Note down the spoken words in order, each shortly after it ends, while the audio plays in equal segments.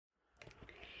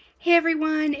Hey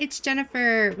everyone, it's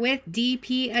Jennifer with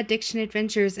DP Addiction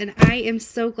Adventures, and I am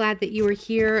so glad that you are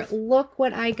here. Look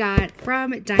what I got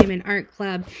from Diamond Art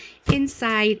Club.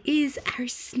 Inside is our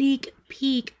sneak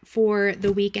peek for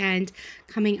the weekend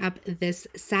coming up this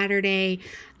Saturday.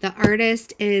 The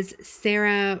artist is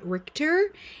Sarah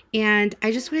Richter, and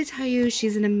I just want to tell you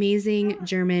she's an amazing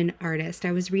German artist.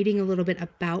 I was reading a little bit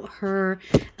about her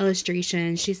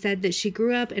illustration. She said that she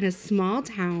grew up in a small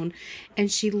town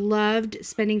and she loved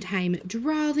spending time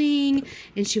drawing,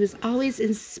 and she was always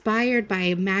inspired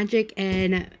by magic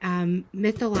and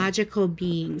mythological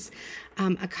beings,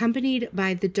 accompanied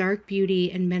by the dark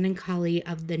beauty and melancholy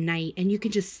of the night. And you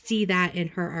can just see that in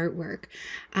her artwork.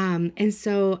 And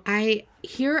so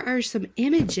here are some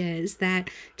images that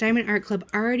Diamond Art Club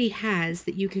already has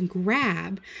that you can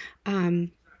grab.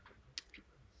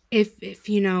 If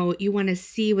you know you want to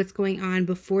see what's going on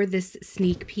before this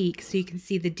sneak peek, so you can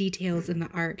see the details in the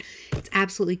art. It's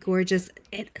absolutely gorgeous,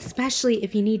 and especially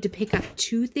if you need to pick up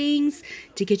two things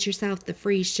to get yourself the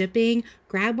free shipping,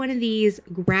 grab one of these,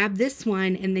 grab this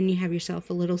one, and then you have yourself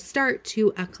a little start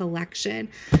to a collection.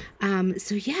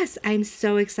 So yes, I'm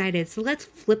so excited. So let's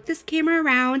flip this camera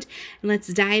around and let's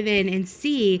dive in and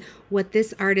see what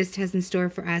this artist has in store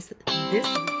for us this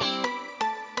week.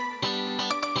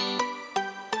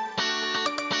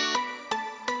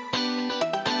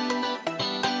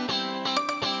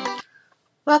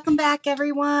 Welcome back,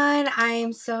 everyone. I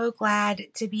am so glad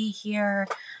to be here.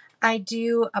 I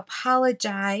do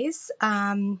apologize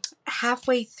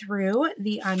halfway through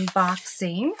the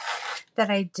unboxing that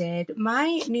I did.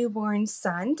 My newborn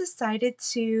son decided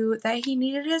that he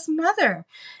needed his mother.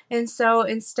 And so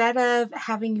instead of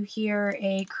having you hear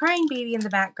a crying baby in the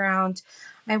background,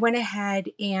 I went ahead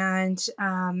and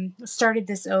started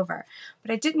this over.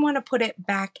 But I didn't want to put it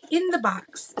back in the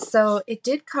box. So it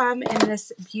did come in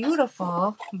this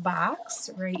beautiful box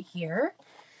right here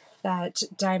that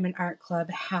Diamond Art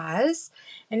Club has.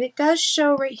 And it does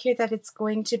show right here that it's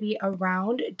going to be a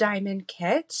round diamond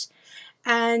kit.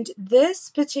 And this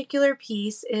particular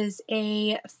piece is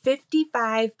a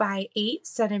 55 by 8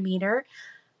 centimeter.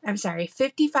 I'm sorry,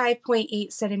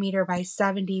 55.8 centimeter by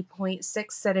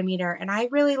 70.6 centimeter. And I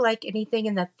really like anything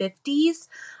in the 50s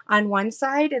on one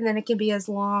side, and then it can be as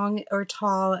long or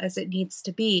tall as it needs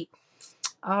to be.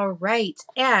 All right.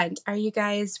 And are you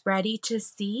guys ready to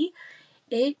see?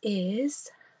 It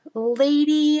is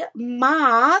Lady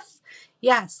Moth.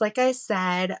 Yes, like I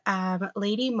said,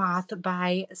 Lady Moth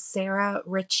by Sarah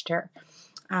Richter.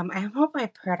 I hope I'm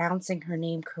pronouncing her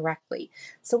name correctly.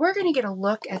 So we're going to get a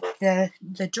look at the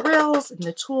drills and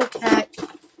the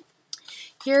toolkit.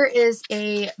 Here is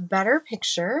a better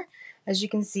picture. As you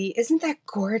can see, isn't that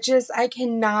gorgeous? I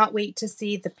cannot wait to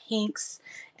see the pinks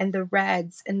and the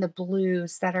reds and the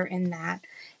blues that are in that.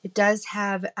 It does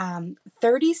have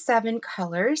 37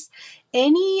 colors.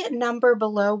 Any number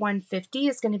below 150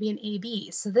 is going to be an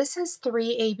AB. So this has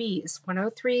 3 ABs,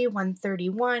 103,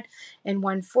 131, and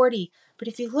 140. But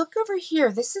if you look over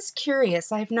here, this is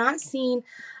curious. I have not seen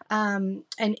an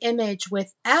image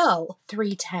with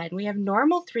L310. We have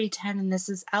normal 310 and this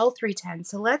is L310.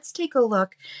 So let's take a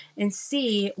look and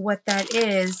see what that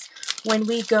is when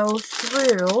we go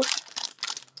through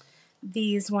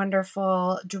these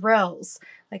wonderful drills.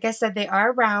 Like I said, they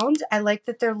are round. I like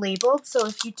that they're labeled. So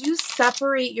if you do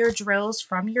separate your drills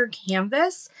from your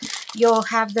canvas, you'll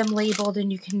have them labeled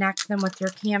and you connect them with your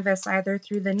canvas either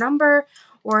through the number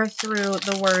or through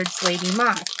the words Lady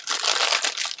Moth.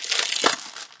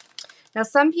 Now,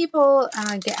 some people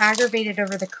get aggravated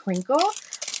over the crinkle.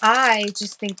 I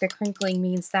just think the crinkling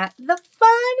means that the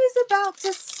fun is about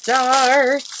to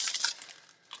start.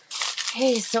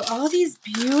 Okay, so all these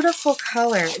beautiful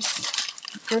colors.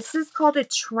 This is called a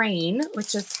train,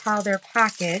 which is how they're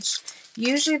packaged.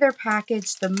 Usually they're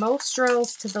packaged the most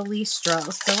drills to the least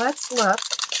drills. So let's look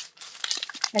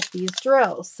at these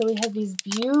drills. So we have these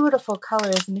beautiful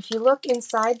colors, and if you look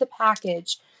inside the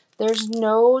package, there's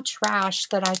no trash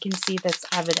that I can see that's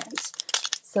evident.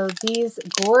 So these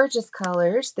gorgeous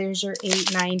colors, there's your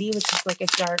 890, which is like a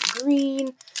dark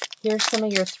green. Here's some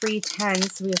of your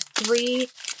 310s. So we have 3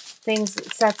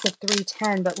 sets of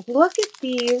 310, but look at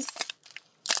these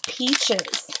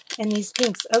peaches and these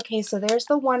pinks. Okay, so there's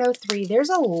the 103. There's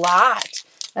a lot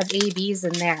of ABs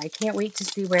in there. I can't wait to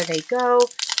see where they go.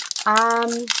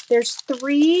 There's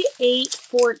 3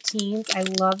 814s. I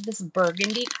love this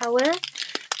burgundy color.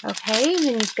 Okay, and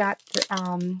then you've got the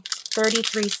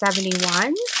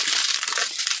 3371s,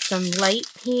 some light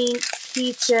pinks,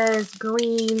 peaches,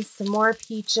 greens, some more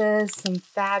peaches, some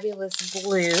fabulous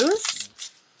blues.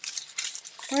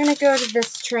 We're going to go to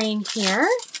this train here.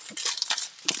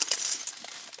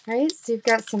 Right, so you've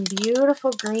got some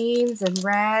beautiful greens and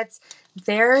reds.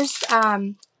 There's,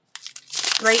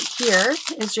 right here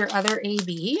is your other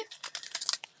AB.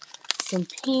 Some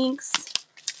pinks.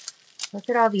 Look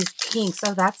at all these pinks.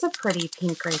 Oh, that's a pretty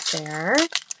pink right there.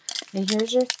 And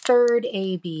here's your third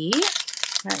AB,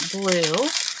 that blue.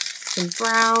 Some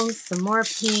browns, some more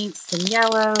pinks, some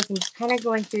yellows. I'm just kind of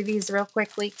going through these real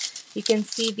quickly. You can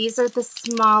see these are the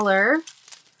smaller.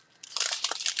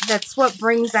 That's what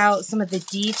brings out some of the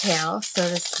detail, so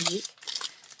to speak.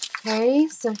 Okay,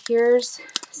 so here's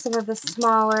some of the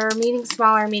smaller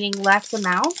meaning less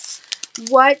amounts.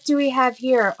 What do we have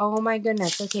here? Oh my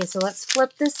goodness. Okay, so let's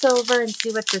flip this over and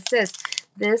see what this is.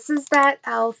 This is that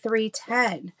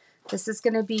L310. This is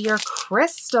going to be your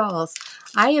crystals.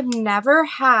 I have never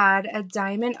had a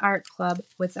diamond art club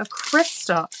with a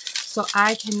crystal, so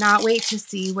I cannot wait to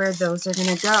see where those are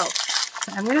going to go.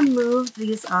 So I'm going to move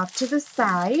these off to the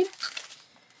side.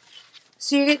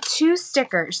 So you get 2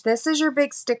 stickers. This is your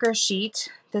big sticker sheet.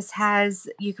 This has,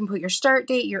 you can put your start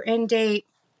date, your end date.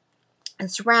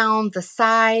 It's round, the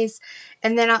size.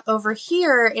 And then over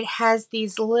here, it has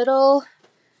these little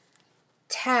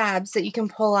tabs that you can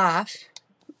pull off.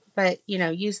 But, you know,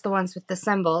 use the ones with the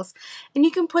symbols. And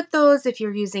you can put those if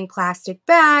you're using plastic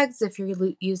bags, if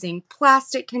you're using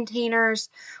plastic containers,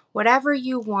 whatever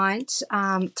you want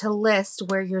to list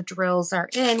where your drills are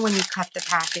in when you cut the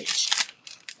package.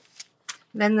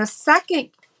 Then the second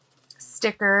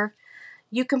sticker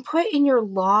you can put in your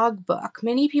logbook.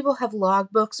 Many people have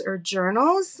logbooks or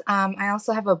journals. I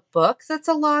also have a book that's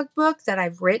a logbook that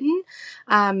I've written.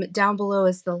 Down below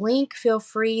is the link. Feel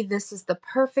free. This is the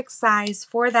perfect size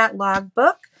for that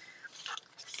logbook.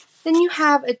 Then you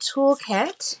have a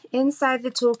toolkit. Inside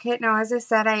the toolkit, now as I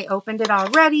said, I opened it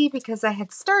already because I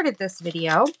had started this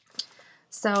video.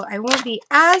 So I won't be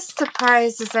as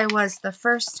surprised as I was the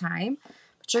first time.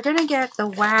 But you're going to get the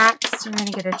wax, you're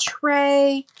going to get a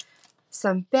tray,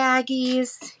 some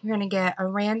baggies, you're going to get a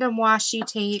random washi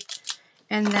tape,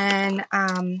 and then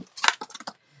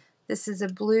this is a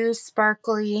blue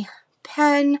sparkly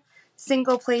pen,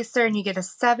 single placer, and you get a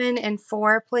 7 and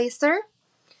 4 placer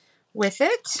with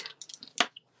it.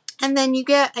 And then you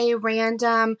get a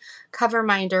random cover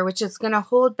minder, which is going to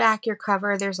hold back your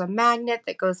cover. There's a magnet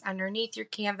that goes underneath your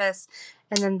canvas,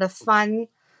 and then the fun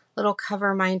little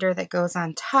cover minder that goes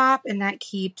on top, and that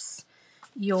keeps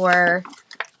your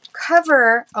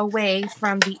cover away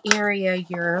from the area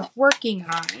you're working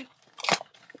on.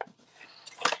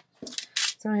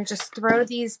 So I'm going to just throw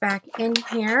these back in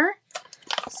here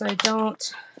so I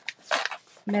don't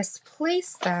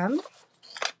misplace them.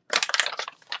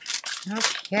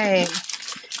 Okay.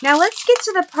 Now let's get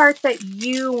to the part that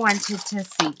you wanted to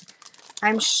see.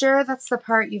 I'm sure that's the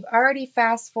part you've already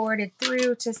fast forwarded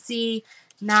through to see.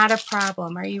 Not a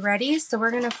problem. Are you ready? So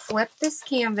we're going to flip this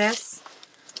canvas.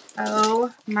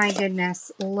 Oh my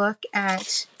goodness. Look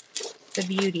at the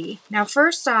beauty. Now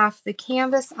first off, the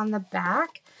canvas on the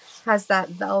back has that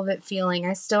velvet feeling.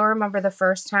 I still remember the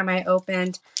first time I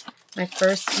opened my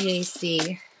first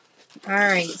BAC.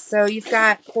 Alright, so you've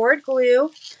got poured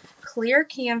glue, clear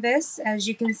canvas, as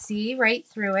you can see right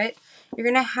through it. You're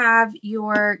going to have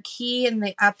your key in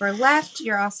the upper left.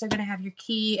 You're also going to have your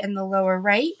key in the lower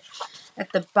right.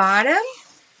 At the bottom,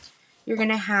 you're going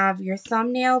to have your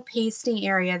thumbnail pasting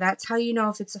area. That's how you know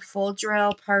if it's a full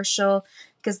drill, partial,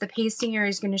 because the pasting area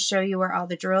is going to show you where all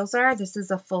the drills are. This is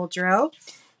a full drill.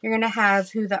 You're going to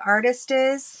have who the artist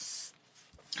is,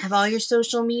 have all your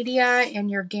social media, and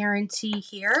your guarantee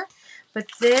here. But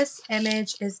this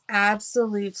image is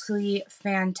absolutely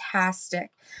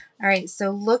fantastic. All right,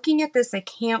 so looking at this, I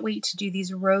can't wait to do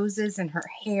these roses in her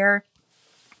hair.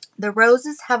 The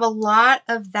roses have a lot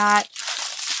of that,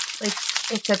 like,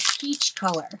 it's a peach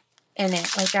color in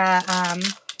it, like a,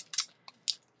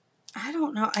 I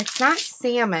don't know, it's not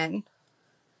salmon,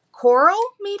 coral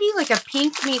maybe, like a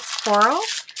pink meets coral.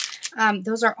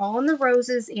 Those are all in the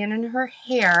roses and in her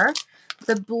hair.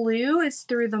 The blue is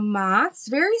through the moths,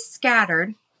 very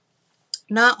scattered.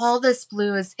 Not all this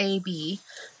blue is AB.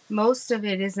 Most of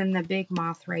it is in the big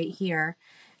moth right here.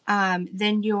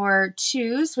 Then your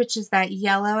twos, which is that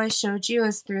yellow I showed you,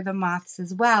 is through the moths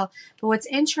as well. But what's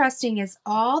interesting is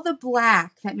all the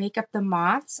black that make up the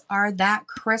moths are that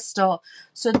crystal.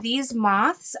 So these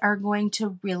moths are going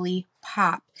to really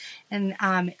pop. And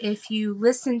if you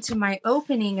listen to my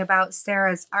opening about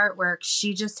Sarah's artwork,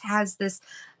 she just has this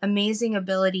amazing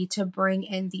ability to bring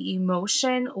in the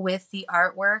emotion with the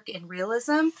artwork and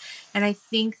realism. And I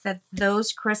think that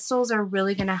those crystals are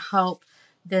really going to help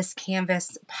this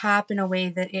canvas pop in a way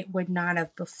that it would not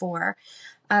have before.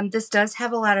 This does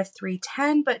have a lot of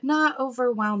 310, but not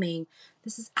overwhelming.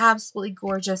 This is absolutely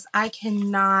gorgeous. I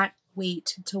cannot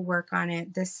wait to work on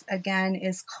it. This again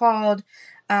is called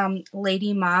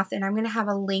Lady Moth, and I'm going to have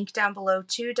a link down below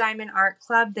to Diamond Art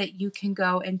Club that you can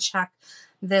go and check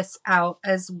this out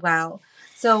as well.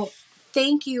 So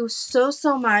thank you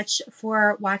so much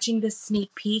for watching this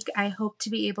sneak peek. I hope to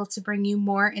be able to bring you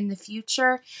more in the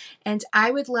future, and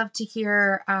I would love to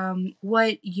hear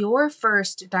what your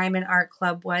first Diamond Art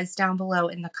Club was down below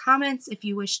in the comments if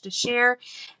you wish to share,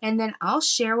 and then I'll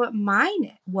share what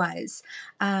mine was.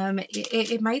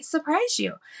 It might surprise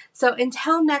you. So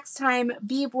until next time,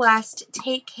 be blessed,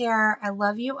 take care, I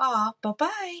love you all,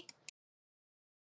 bye-bye.